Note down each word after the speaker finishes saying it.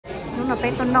nó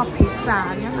bé tôi nộp pizza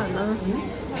nhá nữa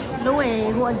lúc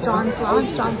ấy của John's đó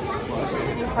John's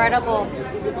Incredible.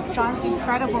 John's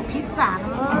Incredible Pizza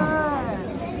nữa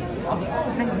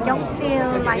mình giống tiêu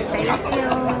lại tế tiêu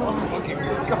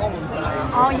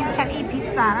oh you can eat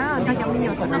pizza đó nó giống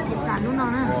nhiều nó pizza nữa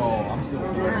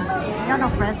nó nó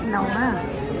Fresno á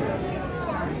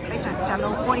bây giờ trả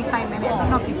lâu 45 minutes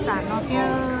nó pizza nó theo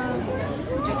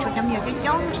cho chấm nhiều cái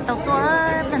giống tàu tôi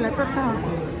nên là tôi sao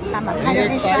làm bằng hai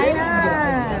cái trái đó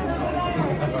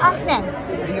Austin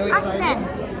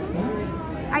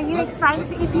are you excited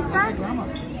to eat pizza?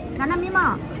 Nana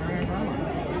Mima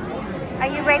are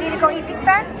you ready to go eat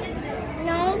pizza?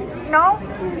 No?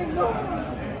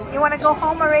 You want to go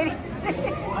home already?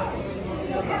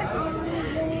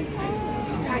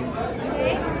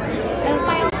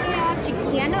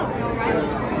 Piano, right?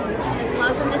 There's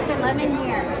lots of Mr. Lemon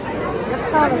here.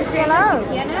 That's all the piano.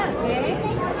 Piano, okay?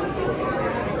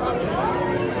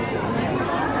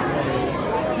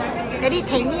 Ready,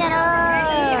 take me out.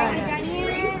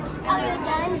 Are you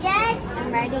done yet?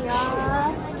 I'm ready,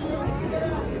 y'all.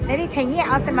 Ready, take me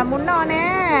out. Say, "Mamun no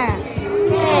na."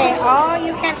 Okay. Oh,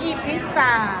 you can eat pizza.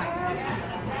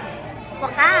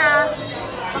 Waka.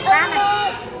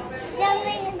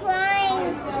 Something's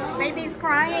crying. Baby's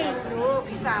crying. Ooh,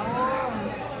 pizza.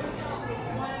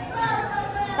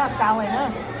 Nó sao rồi nữa?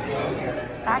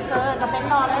 Cá cơ nó bé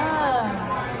no nữa.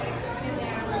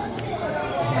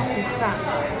 Pizza.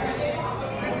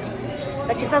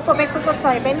 Là chỉ sao tôi bé xuống tôi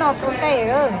trời bé no tôi đây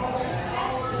rồi.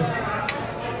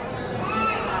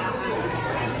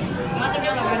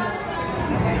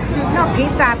 Nó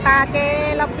pizza ta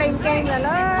cái lọc lên kênh rồi đó.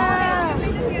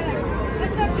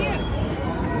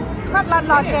 Rất là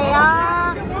lọt trẻ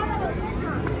á.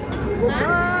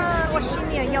 What she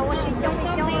need? Yo, what she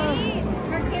doing?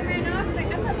 Her camera off,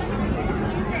 like I'm not going to use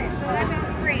it. So that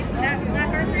sounds great. That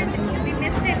person, we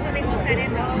missed it, so they will set it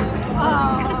though.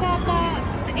 It's a pop-up.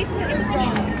 It's a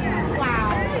wow.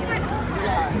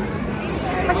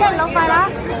 Bắt chân lông phải đó.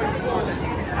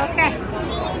 Ok.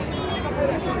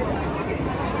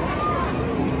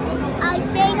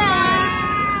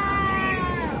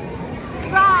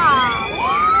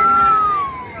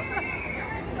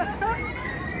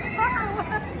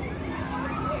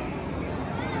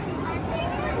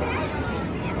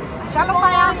 Cho lông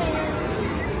phải à?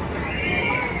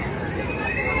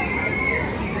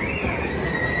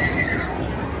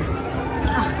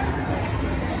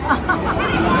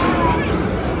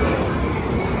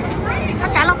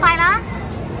 Trả lông phải đó.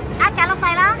 Trả lông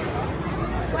phải đó.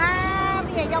 Wow,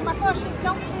 bây giờ dòng mà tôi xin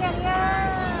chống tiền nha.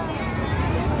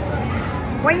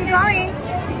 Where you going?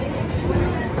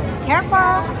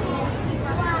 Careful.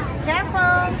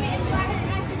 Careful.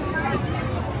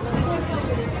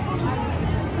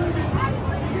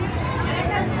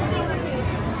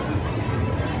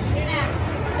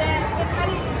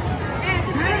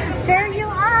 There you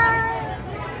are.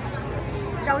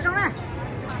 Trâu trong nè.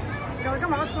 Trâu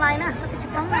trong một cái slide nè. Nó cái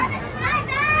chụp bóng nè.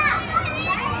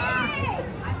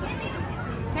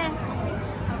 Okay.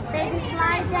 Baby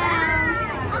slide down.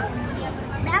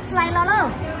 Bé slide lo lo.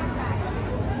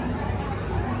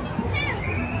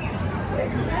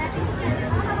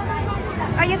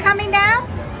 Are you coming down?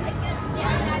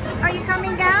 Are you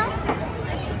coming down?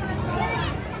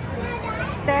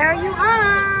 There you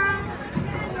are.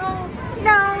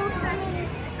 No.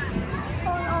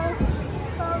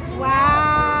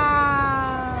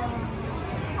 Wow.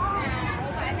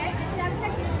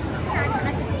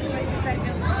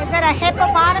 Is that a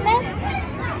hippopotamus?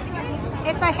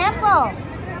 It's a hippo.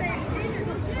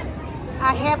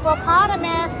 A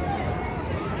hippopotamus.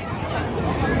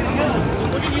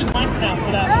 We can use mine for that.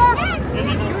 For that.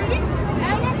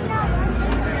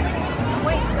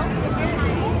 Wait, don't forget.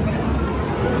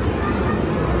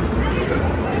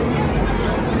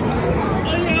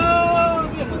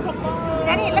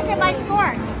 Daddy, look at my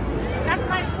score. That's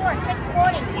my score,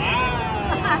 640.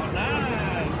 Wow, nice.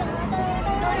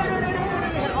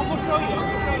 I'll show you.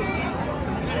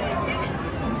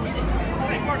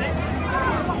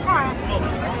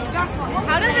 Joshua,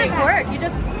 How does this work? You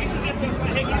just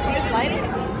slide it?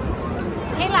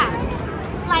 Hey, la.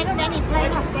 Slide on Danny, play.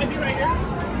 Slide me right here.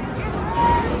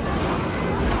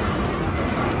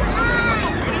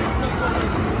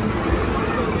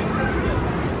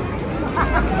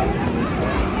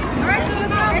 Alright, you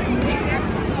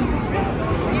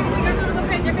guys want to go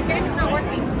play a different game? It's not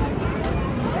working.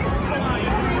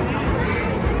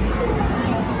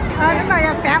 Đúng rồi,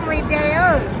 family day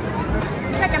ơi.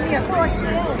 Sao chậm nhiều tôi xíu.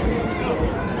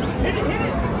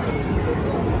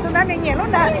 Tôi đã đi nhiều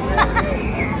lắm rồi.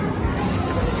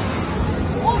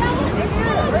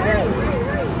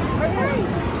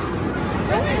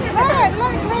 Hey,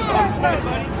 Oh,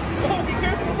 be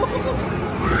careful.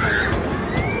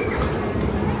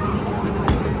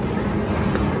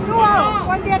 Đúng không?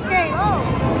 Con điên chị.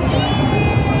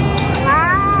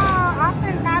 Wow,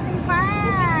 Austin's having fun.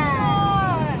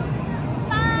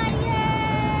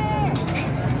 Fire!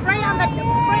 Spray on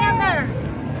there.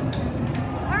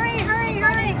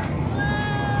 Hurry.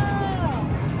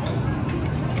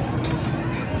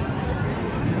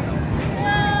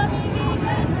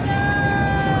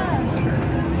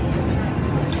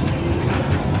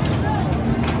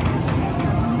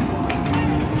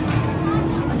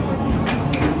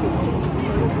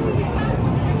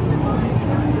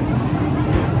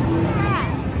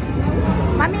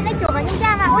 Mami lấy chuột vào nhân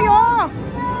gian à? Ôi dồi,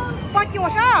 qua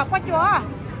chuột sao? Qua chuột.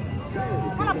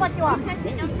 Nó là qua chuột. Touch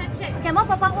it, don't touch it. Okay, mau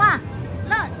bawa wah.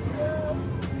 Look.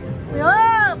 Yo,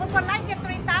 bawa like it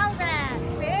 3,000.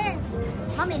 See?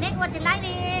 Mommy, next what you like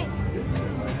đi.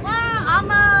 Wow,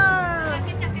 almost.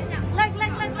 Look.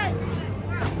 Look.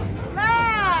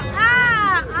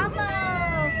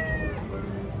 Almost.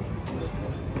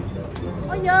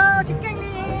 Ôi yo, chicken đi.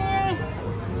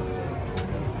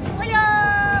 Ôi yo,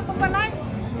 bawa like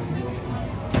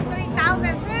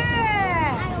 3,000 chứ.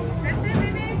 That's it,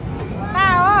 baby.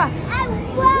 Tao. I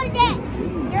want it.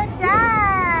 You're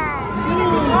done.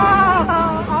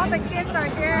 Oh, all the kids are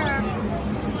here.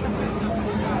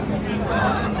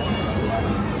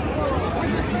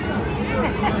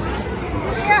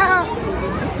 Yeah,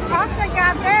 Austin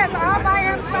got this all by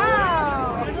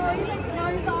himself.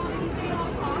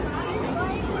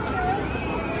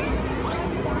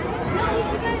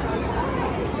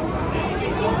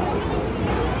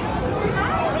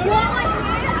 You want one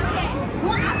too? Okay. You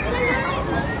want Austin and I?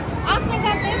 Austin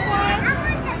got this one.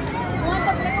 You want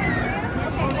the blue one too?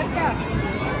 Okay, let's go.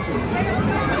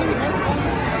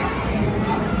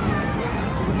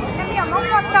 Cái nhiều món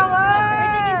ngon đâu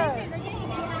ơi.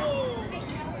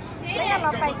 Cái nhà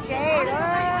nó bạch chê đó.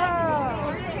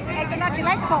 Cái nó chỉ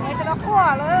lấy khổng cái nó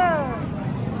khua luôn.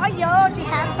 Ôi dồi, chị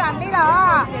hàn sẵn đi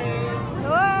đó.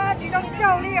 Chị đông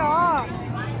trâu đi đó.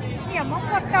 Nhiều món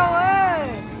ngon đâu ơi.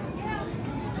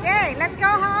 Okay, let's go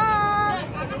home.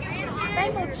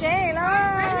 Đây một chê luôn.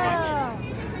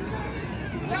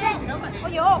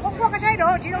 Ôi dồi, không có cái trái đồ,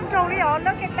 chị đông trâu đi đó.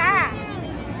 Look at that.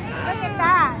 Look at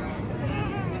that.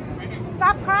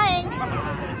 Stop crying.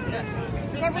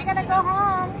 Okay, we're gonna go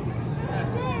home.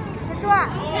 Chua.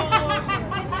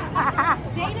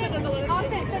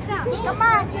 Austin, sit down. Come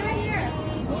on.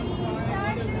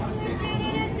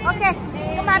 Okay,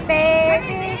 come on,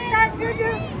 baby shark.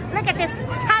 Look at this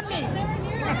tummy.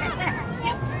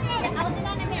 I'll do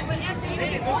that in a minute. Wait, after you.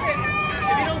 Hey, okay.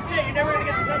 If you don't sit, you're never gonna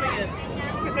get to come again.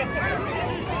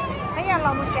 Thấy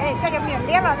là một trẻ cái miệng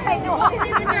liếc là thấy nữa.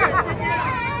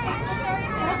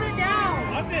 Sit down.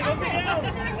 Austin, go sit down.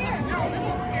 This over here. No, this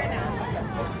one's here now.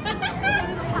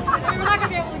 We're not gonna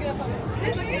be able to get a photo.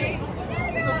 It's okay.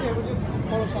 It's okay, we'll just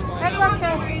Photoshop that. That's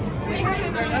okay.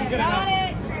 That's good Got enough.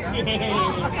 it.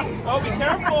 Oh, be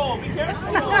careful. Be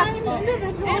careful. It's fine.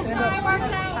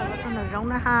 Works out. Nó rong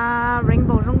nó ha,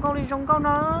 rainbow rong câu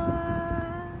nó.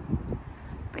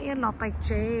 Bây giờ nó bạch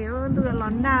chế ơi, tôi là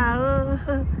nà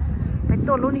ơi. Bạch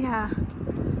tốt luôn đi hả?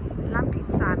 Làm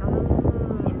pizza nó.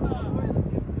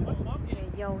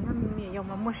 Mẹ dầu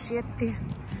mà mua shit đi.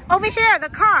 Over here, the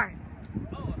car.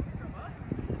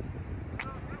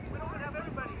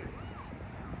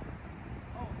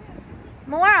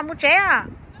 Mua chế à?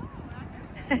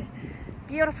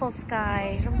 Beautiful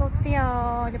sky. Rong câu tiêu,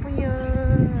 cho bao nhiêu.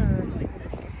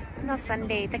 Nó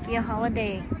Sunday, ta kia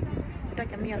holiday. Đó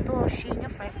cho mình tôi xí nhá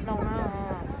Fresno nó.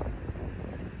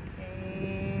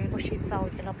 Có xí dầu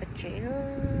cho nó bật chế nữa.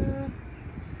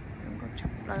 Không có chập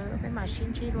lỡ, bên mà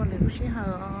xin chi luôn để xí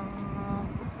hờ.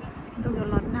 Tôi có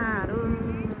lón hà luôn.